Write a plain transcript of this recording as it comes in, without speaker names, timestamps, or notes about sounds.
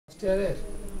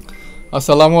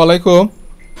আসসালামুআলাইকুম,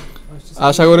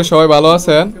 আশা করি সবাই ভালো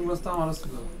আছেন।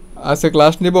 আজকে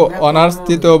ক্লাস নিব অনার্স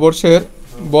তৃতীয় বর্ষের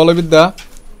বলবিদ্যা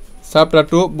চ্যাপ্টার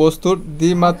 2 বস্তুর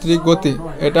দ্বিমাত্রিক গতি।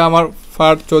 এটা আমার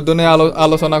পার্ট 14 নিয়ে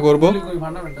আলোচনা করব।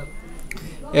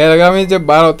 এর আগে আমি যে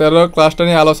 12-13 ক্লাসটা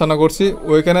নিয়ে আলোচনা করছি,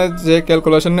 ওইখানে যে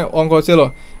ক্যালকুলেশনের অঙ্ক ছিল,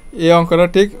 এই অঙ্কটা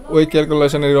ঠিক ওই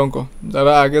ক্যালকুলেশনের অঙ্ক।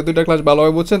 যারা আগে দুইটা ক্লাস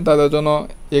ভালোভাবে বুঝছেন তাদের জন্য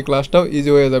এই ক্লাসটাও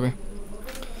ইজি হয়ে যাবে।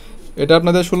 এটা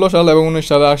আপনাদের 16 সাল এবং 19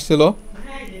 সালে আসছিল।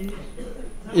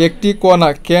 একটি কণা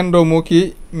কেন্দ্রমুখী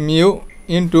mu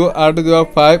into r⁵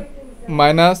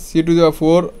 minus c⁴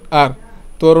 আর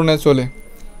ত্বরণে চলে।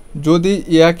 যদি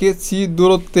ইয়াকে সি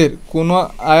দূরত্বের কোনো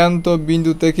আয়ন্ত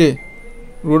বিন্দু থেকে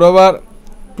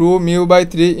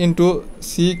 √2μ/3 ইন্টু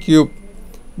c³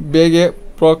 বেগে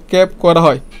প্রক্ষেপ করা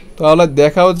হয়, তাহলে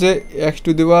দেখাও যে x⁴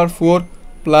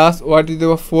 প্লাস y⁴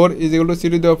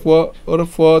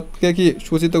 c⁴কে কি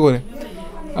সূচিত করে।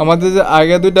 আমাদের যে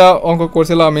আগে দুইটা অঙ্ক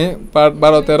করছিলাম আমি পার্ট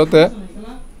 12-13-তে,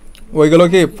 ওইগুলো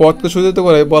কি পথকে সূচিত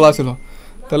করে বলা ছিল।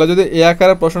 তাহলে যদি এ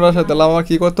আকারের প্রশ্নটা আসে, তাহলে আমার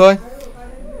কী করতে হয়,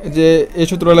 যে এই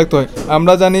সূত্র লিখতে হয়।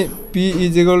 আমরা জানি p =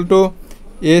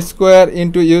 a²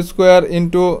 into u²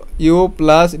 into u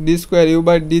plus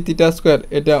d²u/d²,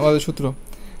 এটা আমাদের সূত্র।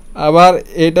 আবার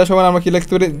এটা সমান আমরা কি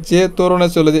লিখতে পারি, যে ত্বরণে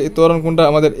চলে, যে এই ত্বরণ কোনটা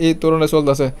আমাদের এই ত্বরণে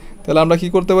চলতেছে, তাহলে আমরা কি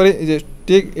করতে পারি, যে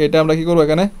ঠিক এটা আমরা কি করব,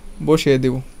 এখানে বসিয়ে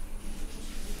দেব।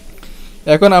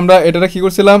 এখন আমরা এটা কি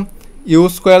করছিলাম, u²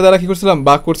 দ্বারা কি করছিলাম,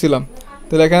 ভাগ করছিলাম।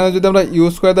 তাহলে এখানে যদি আমরা u²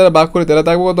 দ্বারা ভাগ করি, তাহলে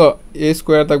থাকবো কত, a²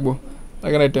 থাকবো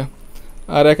এখানে এটা।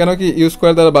 আর এখানেও কি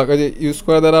u² দ্বারা ভাগ, যে u²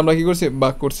 দ্বারা আমরা কি করছি,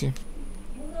 ভাগ করছি।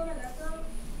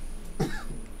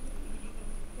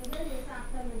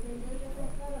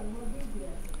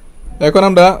 এখন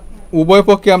আমরা উভয়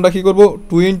পক্ষে আমরা কি করব,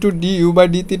 2 ×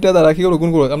 du/d⁻ দ্বারা কি করব, গুণ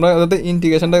করব। আমরা যাতে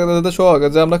ইন্টিগ্রেশনটা যাতে সহজ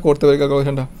যে আমরা করতে পারি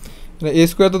ক্যালকুলেশনটা। a²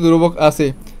 তো ধ্রুবক আছে,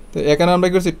 তো এখানে আমরা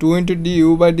কি করছি, 2 ×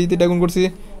 du/d⁻ গুণ করছি।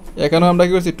 এখানেও আমরা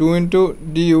কি করছি, 2 ×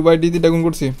 du/d⁻ গুণ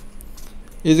করছি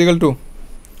 = 2।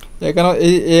 এখানেও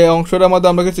এই অংশটার মধ্যে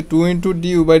আমরা করছি 2 ×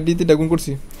 du/d⁻ গুণ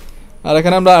করছি। আর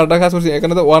এখানে আমরা আরেকটা কাজ করছি,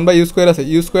 এখানে তো 1/u² আছে,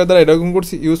 u² দ্বারা এটা গুণ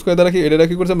করছি, u² দ্বারা কি এটা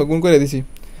কি করছি, আমরা গুণ করে দিছি।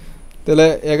 তাহলে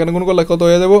এখানে গুণ করলে কত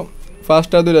হয়ে যাব,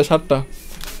 5টা 2টা 7টা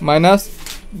মাইনাস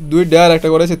 2টা আর একটা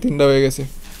করেছে 3টা হয়ে গেছে।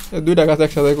 এই দুইটা কাজ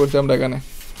একসাথে করছি আমরা এখানে।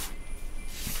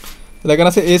 তাহলে এখানে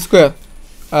আছে a²,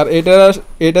 আর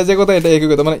এটা যে কথা, এটা একই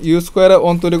কথা, মানে u²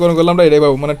 অন্তরীকরণ করলে আমরা এটাই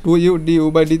পাবো, মানে 2u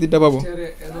du/d⁻ পাবো।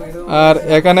 আর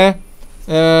এখানে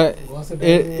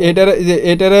এটারে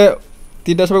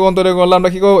 3টার সাপেক্ষে অন্তরীকরণ করলে আমরা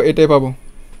কি পাবো, এটাই পাবো।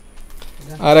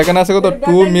 আর এখানে আছে কত,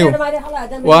 2μ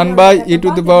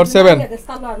 1/e⁷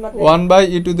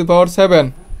 1/e⁷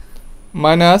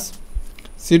 minus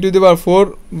c⁴/u³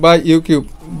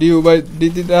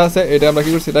 du/d⁻ আছে, এটা আমরা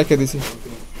কি করছি, রেখে দিছি।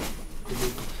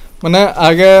 মানে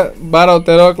আগে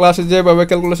 12-13 ক্লাসে যেভাবে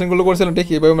ক্যালকুলেশনগুলো করছিলাম, ঠিক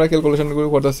এইভাবে আমরা ক্যালকুলেশনগুলো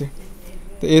করতেছি।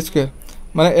 তো a²,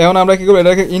 মানে এখন আমরা কী করবো,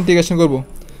 এটাকে ইন্টিগ্রেশন করবো।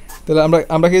 তাহলে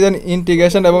আমরা কি জানি,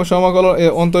 ইন্টিগ্রেশন এবং সমাকলন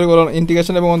অন্তরীকরণ,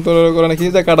 ইন্টিগ্রেশন এবং অন্তরীকরণে কি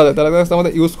যায়, কাটা যায়। তাহলে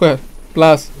আমাদের u²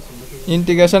 প্লাস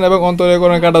ইন্টিগ্রেশন এবং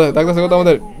অন্তরীকরণে কাটা যায়, থাকতেছে কত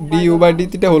আমাদের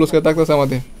du/d⁻ হোল স্কয়ার থাকতেছে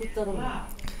আমাদের।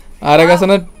 আর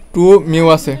এখানে 2μ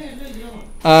আছে।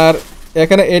 আর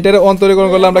এখানে এটার অন্তরীকরণ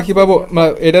করলে আমরা কী পাবো,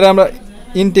 এটারে আমরা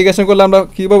ইন্টিগ্রেশন করলে আমরা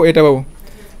কী পাবো, এটা পাবো।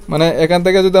 মানে এখান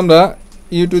থেকে যদি আমরা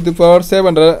e⁷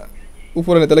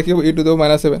 উপরে নিই, তাহলে কী পাবো,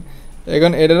 e⁻⁻7।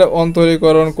 এখন এটার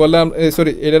অন্তরীকরণ করলে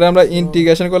এটারে আমরা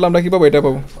ইন্টিগ্রেশন করলে আমরা কী পাবো, এটা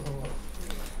পাবো।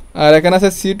 আর এখানে আছে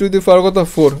c⁴ কত,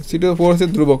 4, c⁴ হচ্ছে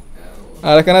ধ্রুবক।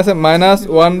 আর এখানে আছে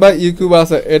 -1/u³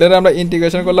 আছে, এটারে আমরা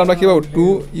ইন্টিগ্রেশন করলে আমরা কী পাবো,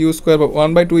 2u² পাবো,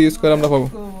 1/2u² আমরা পাবো।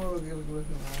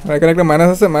 আর এখানে একটা মাইনাস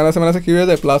আছে, মাইনাসে মাইনাসে কী হয়ে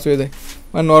যায়, প্লাস হয়ে যায়।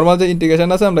 মানে নর্মাল যে ইন্টিগ্রেশন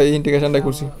আছে, আমরা এই ইন্টিগ্রেশনটাই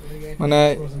করছি, মানে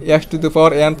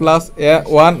x⁴n প্লাস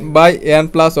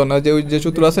 1/n+1 যে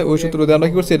সূত্র আছে, ওই সূত্র দিয়ে আমরা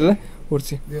কী করছি, এটা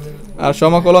করছি। আর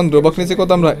সমাকলন ধ্রুবক নিচে কত,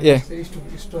 আমরা a।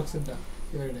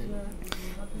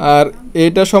 আর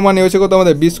এইটা সমান হচ্ছে কত,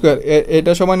 আমাদের b²।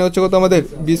 এটা সমান হচ্ছে কত, আমাদের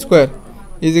b²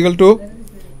 =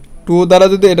 2 দ্বারা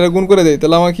যদি এটা গুণ করে দেয়,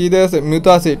 তাহলে আমার কী দেওয়া আছে, মিউ তো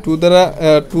আছে, 2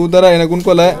 দ্বারা এনে গুণ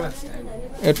করলে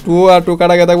 2 আর 2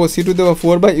 কাটা গিয়ে থাকবো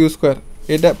c⁴/u²।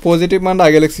 এটা পজিটিভ মানটা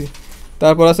আগে লিখছি,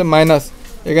 তারপর আছে মাইনাস,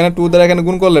 এখানে 2 দ্বারা এখানে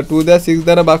গুণ করলে 2 দ্বারা 6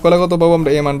 দ্বারা ভাগ করলে কত পাবো, আমরা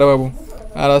এই মানটা পাবো।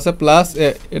 আর আছে প্লাস এ,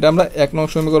 এটা আমরা 1 নং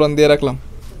সমীকরণ দিয়ে রাখলাম।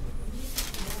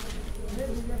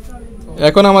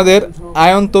 এখন আমাদের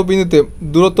আয়ন্ত বিন্দুতে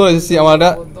দূরত্ব রয়েছে, আমার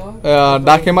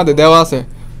ডাকের মধ্যে দেওয়া আছে,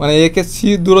 মানে একে সি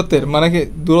দূরত্বের, মানে কি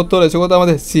দূরত্ব রয়েছে কত,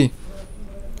 আমাদের সি।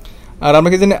 আর আমরা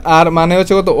কি জানি, আর মানে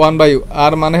হচ্ছে কত, 1/u,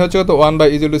 আর মানে হচ্ছে কত,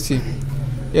 1/u = c।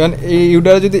 এখন এই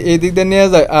ইউটা যদি এই দিক দিয়ে নিয়ে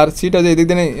যায়, আর সিটা যদি এই দিক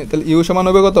দিয়ে নেই, তাহলে ইউ সমান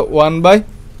হবে কত,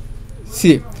 1/c।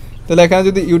 তাহলে এখানে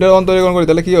যদি ইউটার অন্তরীকরণ করি,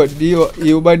 তাহলে কি হয়,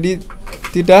 du/d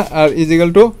থিটা আর ইজিক্যাল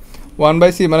টু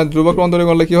 1/c মানে ধ্রুবক রূপান্তর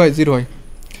করলে কি হয় 0 হয়।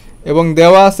 এবং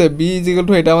দেওয়া আছে b ইজিক্যাল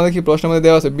টু, এটা আমাদের কি প্রশ্নের মধ্যে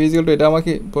দেওয়া আছে, b ইজিক্যাল টু এটা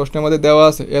আমাকে প্রশ্নের মধ্যে দেওয়া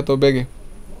আছে এত বেগে।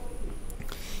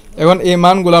 এখন এই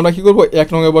মানগুলো আমরা কি করব 1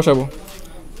 নঙে বসাবো।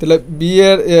 তাহলে b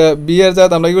এর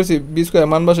জায়গায় আমরা কি করছি b স্কয়ার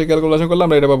মান বসে ক্যালকুলেশন করলে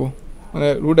আমরা এটা পাবো, মানে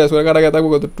রুট a স্কয়ার কাটা গিয়ে থাকবো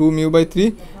কত 2μ/3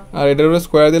 আর এটার উপরে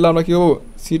স্কয়ার দিলে আমরা কি পাবো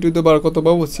c² কত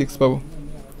পাবো 6 পাবো।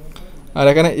 আর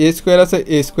এখানে a স্কয়ার আছে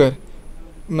a স্কয়ার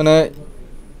মানে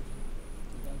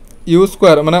u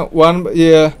স্কয়ার মানে 1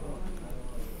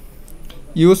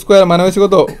 u স্কয়ার মানে হচ্ছে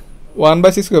কত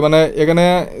 1/c স্কয়ার, মানে এখানে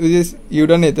যদি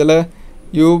ইউটা নেই তাহলে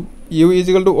u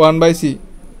is equal two 1/c,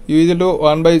 u is equal two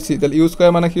 1/c, তাহলে u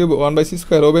স্কয়ার মানে কি হবে 1/c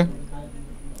স্কয়ার হবে।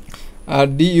 আর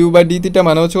du/d থিটা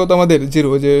মানে হচ্ছে কত আমাদের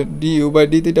 0, যে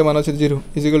du/d থিটা মানে হচ্ছে 0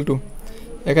 ইজিক্যাল টু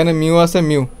এখানে মিউ আছে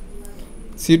মিউ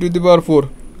c⁴,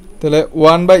 তাহলে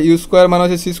 1/u স্কয়ার মানে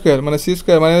হচ্ছে c স্কয়ার, মানে c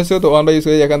স্কয়ার মানে হচ্ছে কত 1/u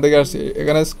স্কয়ার, এখান থেকে আসছে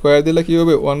এখানে স্কয়ার দিলে কি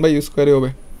হবে 1/u স্কয়ারই হবে,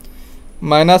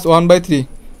 মাইনাস 1/3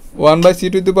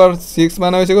 1/c⁶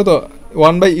 মানে হয়েছে কত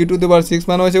 1/e⁶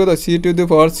 মানে হয়েছে কত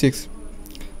c⁶,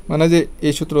 মানে যে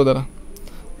এই সূত্র দ্বারা।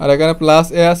 আর এখানে প্লাস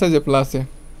এ আছে যে প্লাস এ।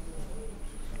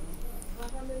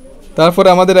 তারপরে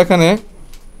আমাদের এখানে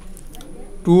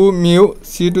 2μ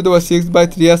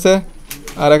c⁶/3 আছে,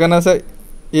 আর এখানে আছে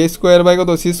a স্কয়ার বাই কত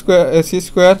c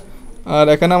স্কয়ার, আর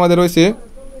এখানে আমাদের রয়েছে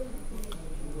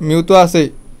মিউ তো আছেই,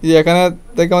 এখানে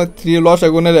থেকে আমাদের 3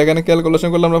 লসাগুনের এখানে ক্যালকুলেশন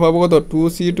করলে আমরা পাবো কত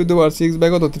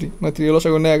 2c⁶/কত 3, মানে 3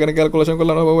 লসাগুনে এখানে ক্যালকুলেশন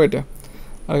করলে আমরা পাবো এটা।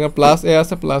 আর এখানে প্লাস এ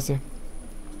আছে প্লাস এ,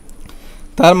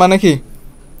 তার মানে কি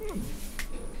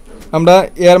আমরা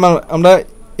এর মান আমরা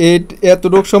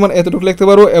এতটুক সমান এতটুক লিখতে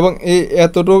পারবো এবং এই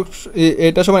এতটুক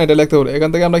এটা সমান এটা লিখতে পারবো। এখান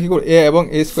থেকে আমরা কি করব a এবং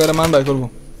a স্কয়ারের মান বের করব।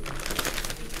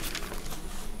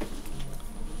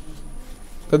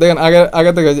 তো দেখেন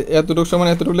আগে থেকে এতটুক সমান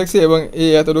এতটুক লিখছি এবং এই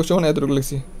এতটুক সমান এতটুক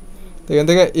লিখছি, তো এখান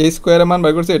থেকে a স্কয়ারের মান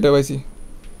বের করছি এটা পাইছি,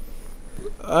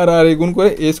 আর এই গুণ করে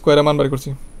a স্কয়ারের মান বের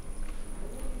করছি।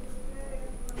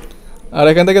 আর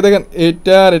এখান থেকে দেখেন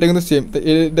এটা আর এটা কিন্তু সেম, তো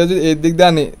এটা যদি এই দিক দিয়ে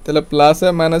আনি তাহলে প্লাসে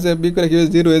মাইনাসে বি করে কি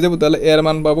 0 হয়ে যাবো, তাহলে এর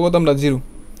মান পাবো কত আমরা 0।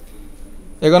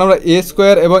 এখন আমরা a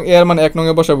স্কয়ার এবং এর মান 1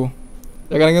 নঙে বসাবো,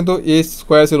 এখানে কিন্তু a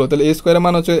স্কয়ার ছিল, তাহলে a স্কয়ারের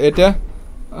মান হচ্ছে এটা,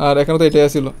 আর এখানে তো এটা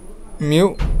ছিল মিউ,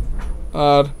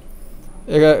 আর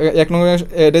 1 নঙে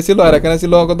এটা ছিল, আর এখানে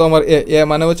ছিল কত আমার a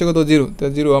মানে হচ্ছে কত 0, তো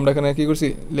 0 আমরা এখানে কি করছি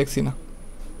লিখছি না।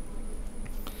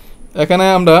 এখানে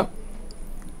আমরা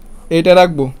এইটা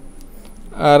রাখবো,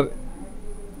 আর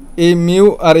এই মিউ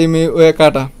আর এই মিউ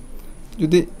কাটা,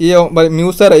 যদি মিউ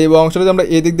স্যার এই অংশটা যদি আমরা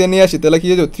এই দিক দিয়ে নিয়ে আসি তাহলে কি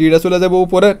হয়ে যাবে 3টা চলে যাবো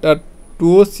উপরে, আর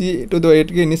 2c⁴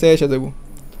 কে নিচে এসে যাবো।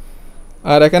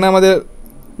 আর এখানে আমাদের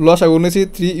লসাগু নিয়েছি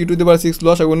 3e⁶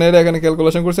 লসাগুনের এখানে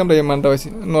ক্যালকুলেশন করছি আমরা এই মানটা পাইছি,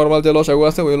 নর্মাল যে লসাগু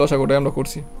আছে ওই লসাগুটাই আমরা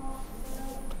করছি।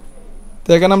 তো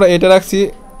এখানে আমরা এটা রাখছি,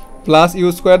 প্লাস ইউ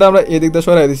স্কোয়ারটা আমরা এই দিক দিয়ে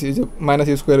সরাই দিছি যে মাইনাস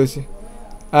ইউ স্কোয়ার হয়েছি।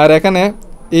 আর এখানে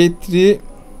এই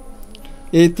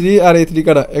 3 আর এই 3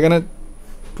 কাটা, এখানে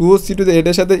 2c⁴ এর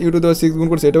সাথে e⁶ গুণ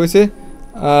করছে এটা হয়েছে,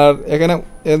 আর এখানে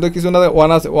এর তো কিছু না 1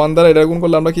 আছে, 1 দ্বারা এটা গুণ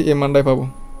করলে আমরা কি এই মানটাই পাবো।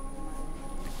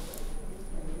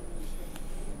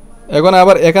 এখন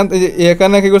আবার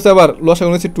এখানে কি করছে আবার লসাগু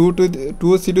নিয়েছি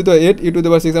 2c⁴ e⁶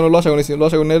 আমরা লসাগু নিয়েছি,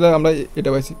 লসাগু নিয়ে আমরা এটা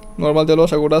পাইছি, নর্মাল যে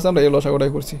লসাগুটা আছে আমরা এই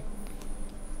লসাগুটাই করছি।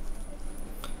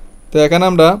 তো এখানে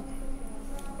আমরা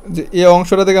যে এই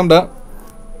অংশটা থেকে আমরা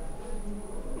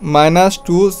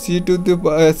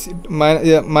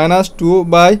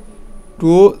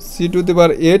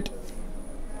 -2/2c⁴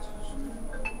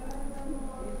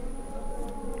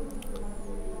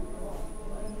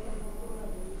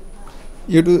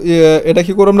 এটা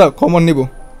কি করব আমরা কমন নিব,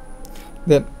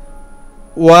 দেন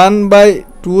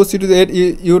 1/2c⁴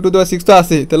 u⁶ তো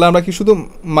আছে, তাহলে আমরা কি শুধু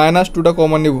 -2টা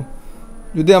কমন নিব।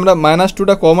 যদি আমরা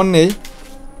 -2টা কমন নেই,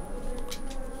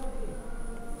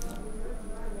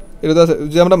 এটা তো আছে,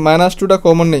 যদি আমরা -2টা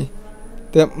কমন নেই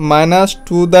তো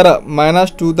 -2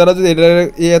 দ্বারা যদি এটা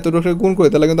এতটুকু গুণ করি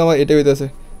তাহলে কিন্তু আমার এটা হইতেছে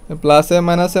প্লাসে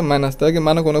মাইনাসে মাইনাস, তাহলে কি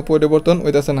মানে কোনো পরিবর্তন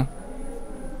হইতেছে না।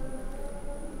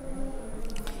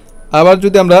 আবার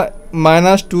যদি আমরা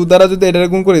 -2 দ্বারা যদি এটা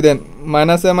গুণ করি দেন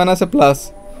মাইনাসে মাইনাসে প্লাস,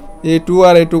 এই 2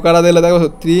 আর এই 2 কাটা দিলে দেখো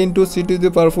 3 × c⁴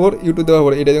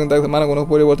 u⁴ এটা কিন্তু দেখো মানে কোনো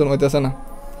পরিবর্তন হইতেছে না।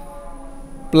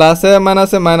 প্লাসে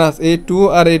মাইনাসে মাইনাস, এই 2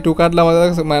 আর এই 2 কাটলে আমাদের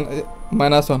দেখো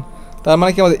 -1, তার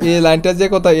মানে কি আমাদের এই লাইনটা যে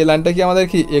কথা এই লাইনটা কি আমাদের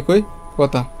কি একই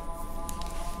কথা।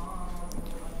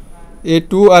 এই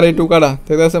 2 আর এই 2 কাটা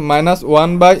দেখতে আছে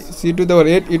 -1/c⁴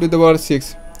 e⁶,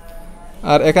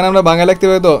 আর এখানে আমরা বাংলা লিখতে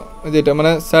পারি তো যেটা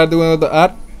মানে 4 × 2 =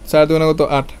 8, 4 × 2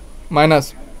 = 8 মাইনাস,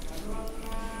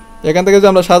 এখান থেকে যদি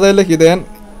আমরা সাজাই লিখি দেন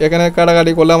এখানে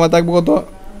কাটাকাটি করলে আমার থাকবো কত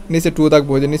নিচে 2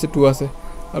 থাকবো, যে নিচে 2 আছে,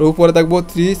 আর উপরে থাকবো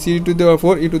 3c⁴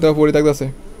 e⁴ থাকতেছে।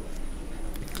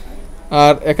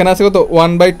 আর এখানে আছে কত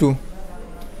 1/2,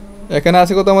 এখানে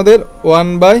আছে কত আমাদের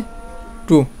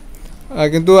 1/2,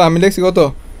 কিন্তু আমি লিখছি কত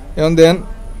এখন দেন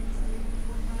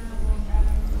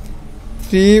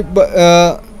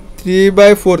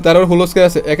 3/4 তারপর হোল স্কয়ার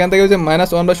আছে, এখান থেকে যে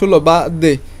 -1/16 বাদ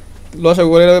দেই, লসাগু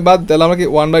করে বাদ, তাহলে আমরা কি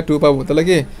 1/2 পাবো। তাহলে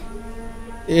কি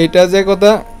এটা যে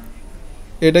কথা,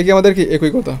 এটা কি আমাদের কি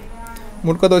একই কথা।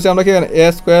 মোট কথা হচ্ছে আমরা কি a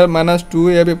square -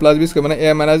 2ab + b square মানে a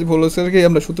 - b হোল স্কয়ার কি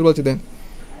আমরা সূত্র পাচ্ছি দেন,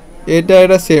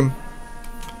 এটা সেম,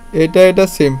 এটা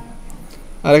সেম।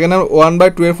 আর এখানে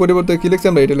 1/2 এর পরিবর্তে কি লিখছি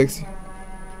আমরা, এটা লিখছি।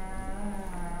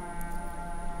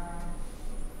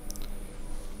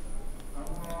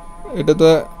 এটা তো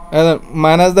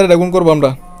মাইনাস দ্বারা এটা গুণ করবো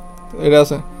আমরা, এটা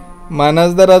আছে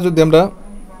মাইনাস দ্বারা যদি আমরা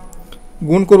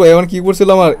গুণ করবো, এখন কি করছিল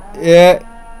আমার a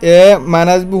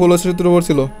 - b হোল স্কয়ারের সূত্র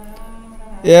পড়ছিল,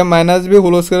 a - b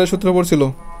হোল স্কয়ারের সূত্র পড়ছিল।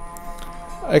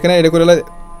 এখানে এটা করে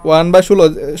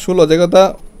 1/16 যে কথা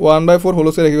 1/4 হোল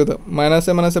স্কয়ার একই কথা,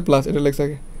 মাইনাসে প্লাস, এটা লেখছে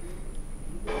আগে।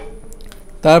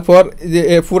 তারপর যে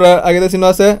পুরা আগে চিহ্ন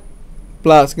আছে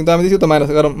প্লাস, কিন্তু আমি দিচ্ছি তো মাইনাস,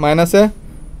 কারণ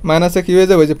মাইনাসে কী হয়ে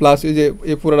যাবে যে প্লাস, যে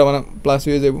এই পুরাটা মানে প্লাস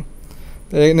হয়ে যাব।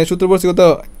 তাই এখানে সূত্র পড়ছি কত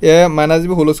a -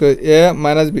 b whole square, a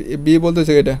 - b বলতে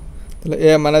হচ্ছে এটা, তাহলে a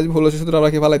 - b হোল স্কয়ার সূত্র আমরা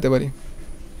কি ফালাইতে পারি,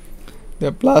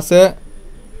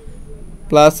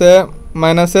 প্লাসে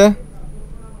মাইনাসে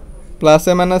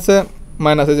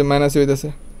মাইনাসে যে মাইনাসে হইতেছে।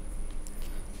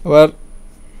 আবার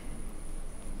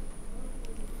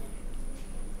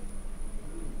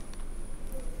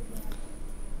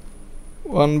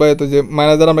ওয়ান বাই তো যে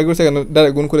মাইনাস দ্বারা আমরা কি করছি এখানে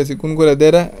ডাইরেক্ট গুণ করেছি, গুণ করে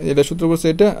দেয় এটা সূত্র পড়ছে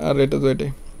এটা, আর এটা তো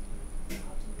এটাই।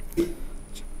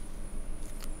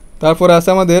 তারপরে আছে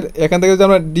আমাদের এখান থেকে যদি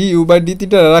আমরা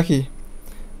du/dt রাখি,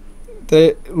 তাই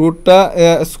রুটটা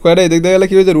স্কোয়ারে এদিক দিয়ে গেলে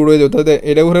কী হয়েছে রুট হয়ে যাবে, তাই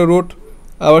এটা ঘুরে রুট,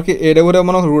 আবার কি এটা ঘুরে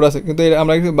মনে হয় রুট আছে, কিন্তু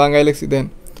আমরা কি বাংলায় লিখছি দেন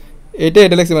এটা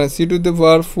লিখছি মানে c⁴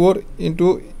 ইন্টু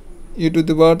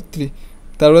e⁴,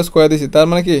 তারপরে স্কোয়ার দিছি, তার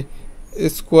মানে কি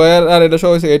স্কোয়ার আর এটা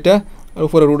সব হয়েছে এটা, আর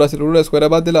উপরে রুট আছে, রুটের স্কোয়ারে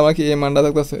বাদ দিলে আমার কি এই মানটা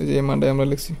থাকতেছে, যে এই মানটাই আমরা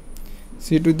লিখছি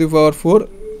c⁴,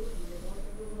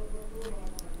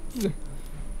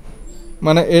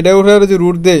 মানে এটা উঠে যে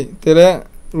রুট দেই, তাহলে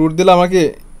রুট দিলে আমার কি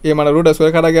এই মানটা রুট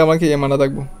স্কোয়ার কাটা গিয়ে আমার কি এই মানটা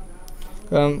থাকবো,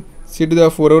 কারণ c⁴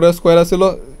 এর স্কোয়ার আসছিল,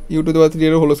 u⁴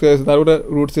 এর হোল স্কোয়ার আছে, তার উপরে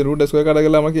রুট ছিল, রুট স্কোয়ার কাটা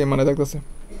গেলে আমার কি এই মানে থাকতেছে,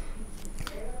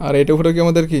 আর এটা উপরে কি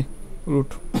আমাদের কি রুট।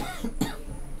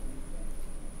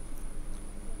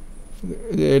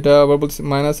 এটা আবার বলছি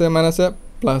মাইনাসে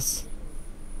প্লাস,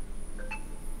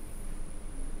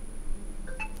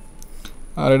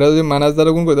 আর এটা যদি মাইনাস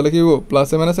দ্বারা গুণ করি তাহলে কি হবো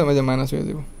প্লাসে মাইনাসে মাইনাস হয়ে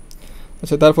যাব।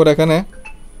 আচ্ছা, তারপর এখানে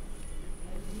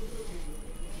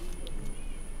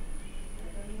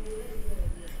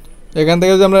এখান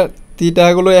থেকে যদি আমরা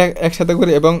থিটাগুলো একসাথে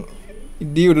করি এবং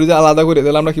ডি যদি আলাদা করি,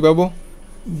 তাহলে আমরা কী পাবো,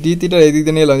 ডি থিটা এই দিক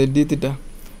দিয়ে নিয়ে এলাম, যে ডি থিটা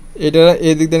এটা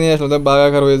এই দিক দিয়ে নিয়ে আসলাম, তাহলে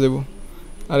বাঘাকার হয়ে যাব।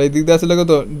 আর এই দিক দিয়ে আসলে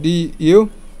কত ডি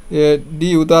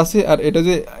ইউ তো আছে, আর এটা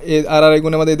যে আর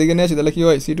গুণের মধ্যে এদিকে নিয়ে আসি, তাহলে কী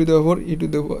হয় c⁴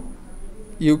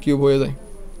 e⁴ হয়ে যায়।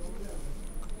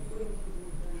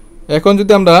 এখন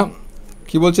যদি আমরা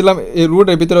কি বলছিলাম, এই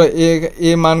রুটের ভিতরে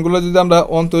এই মানগুলো যদি আমরা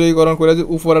অন্তরীকরণ করে যদি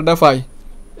উপরেটা পাই,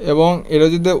 এবং এটা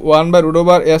যদি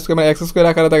 1/√s মানে x স্কোয়ার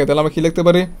আকারে থাকে, তাহলে আমরা কী লিখতে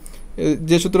পারি,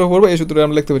 যে সূত্র পড়বো এই সূত্রে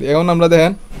আমরা লিখতে পারি। এখন আমরা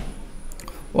দেখেন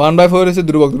 1/4 হচ্ছে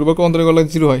ধ্রুবক অন্তরীকরণ করলে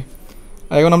 0 হয়,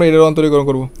 আর এখন আমরা এটার অন্তরীকরণ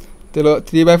করবো, তাহলে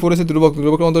 3/4 হচ্ছে ধ্রুবক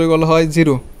অন্তরীকরণ করলে হয়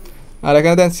 0, আর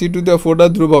এখানে দেখেন c⁴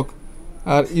 ধ্রুবক,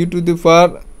 আর u⁴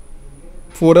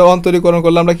 অন্তরীকরণ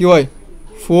করলে আমরা কি হয়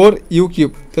 4u3,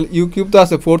 তাহলে u3 তো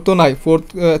আছে 4 তো নাই, 4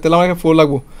 তাহলে আমরা 4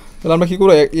 লাগবো, তাহলে আমরা কী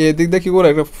করবো এই দিক দিয়ে কী করবো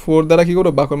একটা 4 দ্বারা কী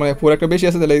করবো ভাগ, মানে 4 একটা বেশি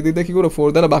আছে, তাহলে এই দিক দিয়ে কী করবো 4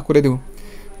 দ্বারা ভাগ করে দেবো।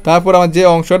 তারপর আমার যে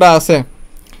অংশটা আছে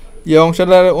এই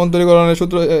অংশটার অন্তরীকরণের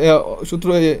সূত্র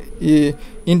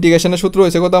ইন্টিগ্রেশনের সূত্র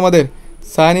হয়েছে কত আমাদের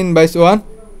sin in/1,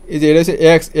 এই যে এটা হচ্ছে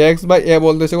x/a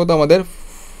বলতে হচ্ছে কত আমাদের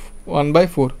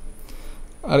 1/4,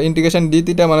 আর ইন্টিগ্রেশন d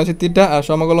থিটা মানে হচ্ছে থিটা, আর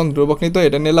সমাকলন ধ্রুবক নিত,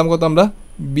 এটা নিলাম কত আমরা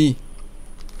b।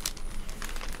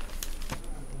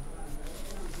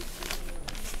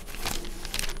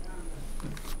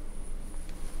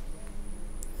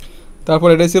 তারপর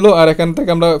এটাই ছিল, আর এখান থেকে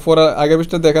আমরা আগের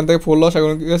পৃষ্ঠাতে এখান থেকে 4 লসাগু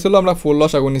গেছিলো, আমরা 4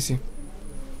 লসাগু নিছি,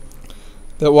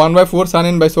 তো 1/4 sin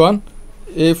in/1,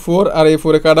 এই 4 আর এই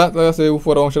 4 কাটা আছে,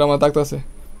 উপর অংশটা আমার থাকতেছে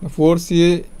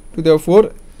 4c⁴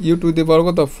 u⁴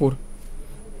 কত 4,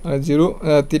 আর 0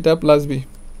 থিটা প্লাস b,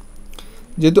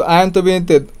 যেহেতু আয়ন্ত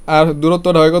বিন্দুতে আর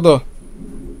দূরত্বটা হয় কত,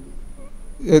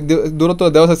 দূরত্ব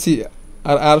দেওয়া আছে c,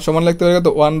 আর সমান লিখতে পারি কত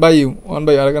 1/u,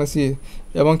 আর এখানে c,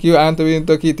 এবং কি আয়ন্ত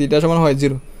বিন্দুতে কি থিটা সমান হয়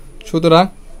 0, সুতরাং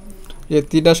এই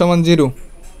থিটা সমান 0,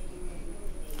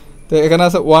 তো এখানে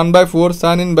আছে 1/4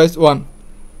 sin in/1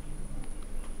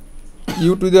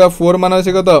 you to the পাওয়ার 4 মানে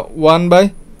হচ্ছে কত 1 by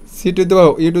C to the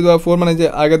power you to the পাওয়ার 4 মানে যে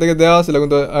আগে থেকে দেওয়া ছিল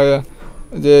কিন্তু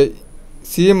যে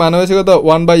সি মানে হচ্ছে কত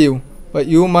 1 বাই ইউ বা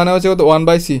ইউ মানে হচ্ছে কত 1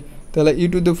 বাই সি, তাহলে ইউ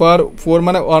টু দি পাওয়ার 4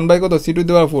 মানে 1 বাই কত সি টু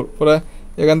দি পাওয়ার 4, পরে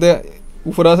এখান থেকে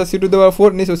উপরে আছে সি টু দি পাওয়ার 4,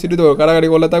 নিচে সি টু দি পাওয়ার, কাটাকাটি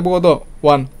করলে থাকবো কত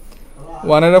 1,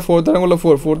 1 এর 4 দ্বারা করলে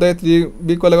 4, 4 থেকে 3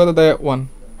 বিগ করলে কত তাই 1,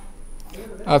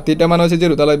 আর থিটা মানে হচ্ছে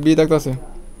 0, তাহলে বি থাকতেছে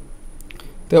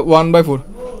তো 1/4,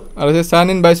 আর হচ্ছে সাইন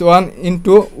ইন বাইস 1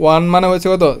 ইন্টু 1 মানে হচ্ছে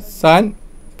কত সাইন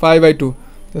 5/2,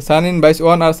 তো সাইন ইন বাইস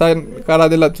 1 আর সাইন কাটা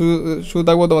দিলা শু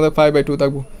থাকবো তোমাদের 5/2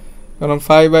 থাকবো, কারণ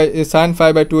সাইন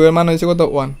 5/2 এর মান হচ্ছে কত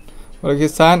 1, আর কি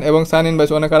সাইন এবং সাইন ইন বাইস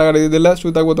 1 কাটাকাটি দিয়ে দিলে শু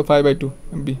থাকবো তো 5/2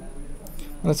 বি,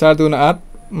 মানে 4 2 8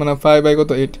 মানে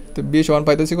 5/8, তো বি সমান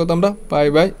পাইতেছি কত আমরা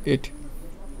 5/8।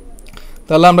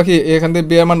 তাহলে আমরা কি এখান থেকে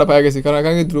বি এর মানটা পাই গেছি, কারণ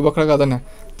এখানে কি ধ্রুবকরা কাদা না,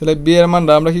 তাহলে বি এর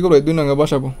মানটা আমরা কি করবো 2 নঙ্গে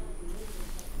বসাবো,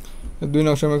 2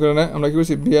 নং সমীকরণে আমরা কি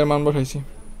করছি বি এর মান বসাইছি।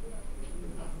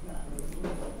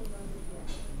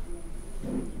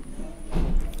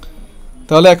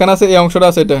 তাহলে এখানে আছে এই অংশটা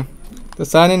আছে এটা, তো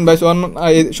সাইন ইন বাইস 1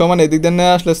 সমান এদিক দিয়ে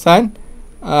নিয়ে আসলে সাইন,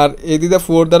 আর এদিক দিয়ে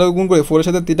 4 দ্বারা গুণ করি, 4 এর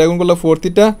সাথে থিটা গুণ করলে 4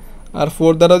 থিটা, আর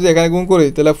 4 দ্বারা যদি এখানে গুণ করি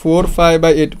তাহলে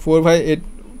 4/5/8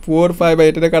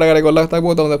 4/5/8 এর কাটাকাটি করলে থাকবো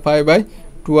তোমাদের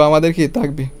 5/2 আমাদের কি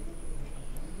থাকবে।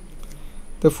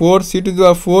 তো 4 C to the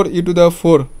power 4 E to the পাওয়ার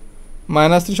 4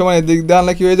 -3 সমান এদিক দিয়ে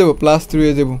আনলে কি হয়ে যাবো +3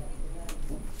 হয়ে যাবো,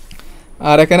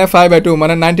 আর এখানে 5/2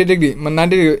 মানে 90 ডিগ্রি, মানে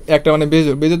 90 ডিগ্রি একটা মানে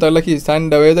বেজো তাহলে কি সাইন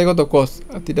দেওয়া হয়ে যায় কত কস,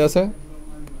 আর থিটা আছে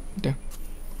এটা,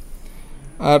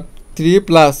 আর 3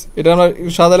 প্লাস এটা আমরা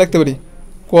সাদা লিখতে পারি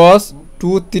কস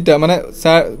 2 থিটা, মানে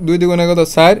 2 দ্বিগুণে কত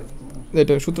 4,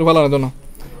 এটা সূত্র ফেলানোর জন্য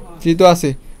 3 তো আছে,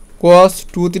 কস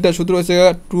 2 থিটা সূত্র হচ্ছে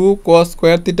 2 কস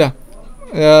স্কয়ার থিটা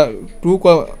 2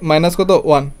 মাইনাস কত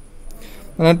 1,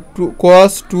 মানে 2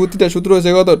 কস 2 থিটা সূত্র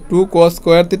হচ্ছে কত 2 কস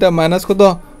স্কয়ার থিটা মাইনাস কত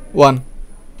 1,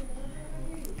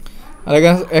 আর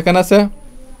এখানে আছে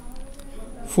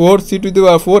 4 C to the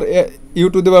power 4 you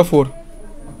to the পাওয়ার 4,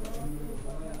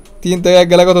 3 থেকে 1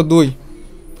 গেলে কত 2,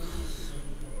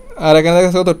 আর এখানে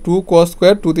দেখতেছে কত 2 cos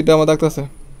স্কয়ার 2 থিটা আমাদের দেখতেছে,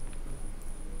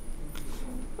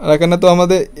 আর এখানে তো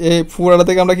আমাদের এই পুরাটা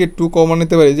থেকে আমরা কি 2 কমন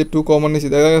নিতে পারি, যে 2 কমন নিছি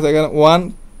দেখা গেছে এখানে 1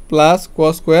 প্লাস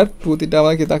cos স্কয়ার 2 থিটা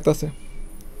আমাদের কি থাকতেছে,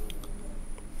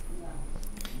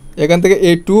 এখান থেকে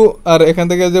এই 2 আর এখান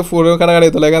থেকে যে 4 এর কাটাকাটি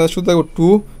তাহলে এখানে শুধু থাকবে 2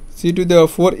 C to the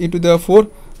power 4 E to the পাওয়ার 4,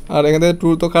 আর এখান থেকে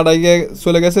 2 তো কাটাই গিয়ে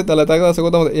চলে গেছে, তাহলে থাকতেছে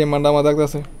কত আমাদের এই মানটা আমাদের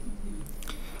থাকতেছে,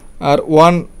 আর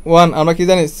 1 আমরা কি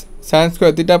জানি sine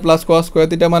square theta plus cos square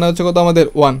theta মানে হচ্ছে কত আমাদের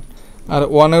 1, আর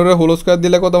 1 এর হোল স্কয়ার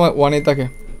দিলে কত 1ই থাকে,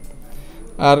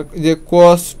 আর যে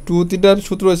cos 2 থিটার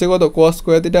সূত্র হচ্ছে কত cos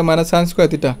square theta minus sine square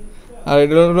theta, আর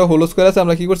এটার হোল স্কয়ার আছে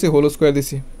আমরা কি করছি হোল স্কয়ার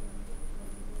দিছি,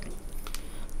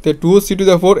 তো 2 C to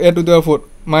the power 4 A to the power 4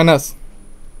 minus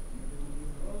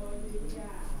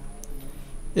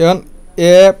এখন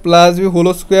এ plus B whole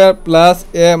square plus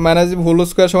এ মাইনাস বি হোল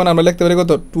স্কয়ার সমান আমরা লিখতে পারি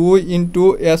কত 2 ইন্টু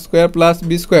এ স্কয়ার প্লাস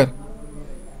বি স্কয়ার,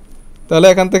 তাহলে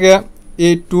এখান থেকে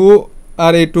এই 2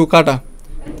 আর এই 2 কাটা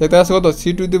তাতে আছে কত C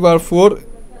to the power 4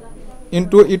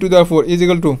 into E to the power 4 is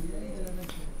equal to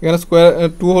এখানে স্কয়ার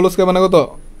 2 হোল স্কয়ার মানে কত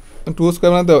 2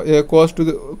 স্কয়ার মানে তো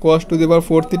cos to the power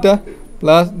 4 theta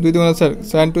plus 2 দ্বিগুণ 4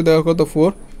 sin টু দি পাওয়ার কত 4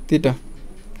 থিটা,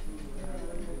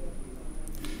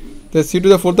 তো সি টু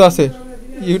দি পাওয়ার 4 তো আছে,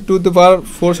 ইউ টু দি পাওয়ার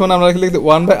 4 সমান আমরা লিখতে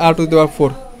 1 বাই আর টু দি পাওয়ার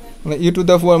 4, মানে ইউ টু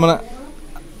দি পাওয়ার 4 মানে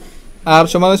আর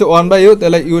সমান হচ্ছে 1 বাই ইউ,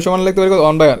 তাহলে ইউ সমান লিখতে পারি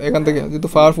 1 বাই আর, এখান থেকে যেহেতু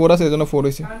পাওয়ার 4 আছে এজন্য 4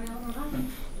 হইছে,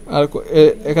 আর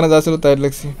এখানে যা ছিল তাই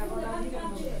লিখছি,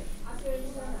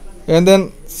 and then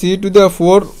C to the power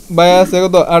 4 by আছে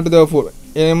কত আর টু দি পাওয়ার 4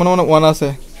 এর মানে 1 আছে,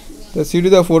 তো সি টু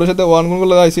দি পাওয়ার 4 এর সাথে 1 গুণ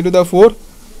করলে হয় সি টু দি পাওয়ার 4,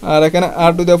 আর এখানে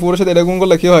আর টু দি পাওয়ার 4 এর সাথে এটা গুণ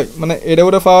করলে কি হয় মানে এটা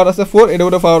উপরে পাওয়ার আছে 4 এটা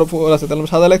উপরে পাওয়ার 4 আছে, তাহলে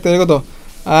সাদা লিখতে পারি কত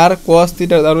আর cos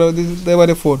থিটা তারপরে দিতে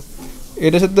পারি 4,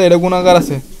 এটার সাথে তো এটা গুণাকার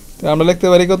আছে, তো আমরা লিখতে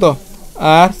পারি কত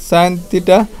আর sin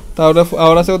থিটা তারপরে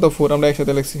পাওয়ার আছে কত 4 আমরা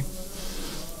একসাথে লিখছি,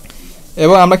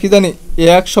 এবং আমরা কি জানি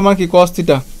x সমান কি cos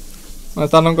থিটা, মানে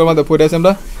 4 নম্বরের মধ্যে পড়ে আছে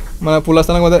আমরা, মানে প্লাস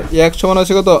 4 মধ্যে x সমান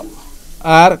হচ্ছে কত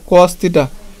আর cos থিটা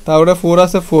তারপরে 4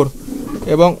 আছে 4,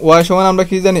 এবং y সমান আমরা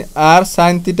কি জানি আর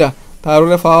sin থিটা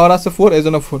তারপরে পাওয়ার আছে 4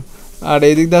 এজন্য 4, আর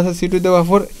এই দিক দিয়ে আছে সি টু দি পাওয়ার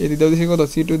 4 এই দিক দিয়ে কত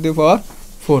সি টু দি পাওয়ার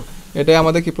 4, এটাই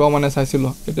আমাদের কি প্রমাণে চাইছিল,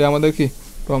 এটাই আমাদের কি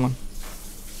প্রমাণ।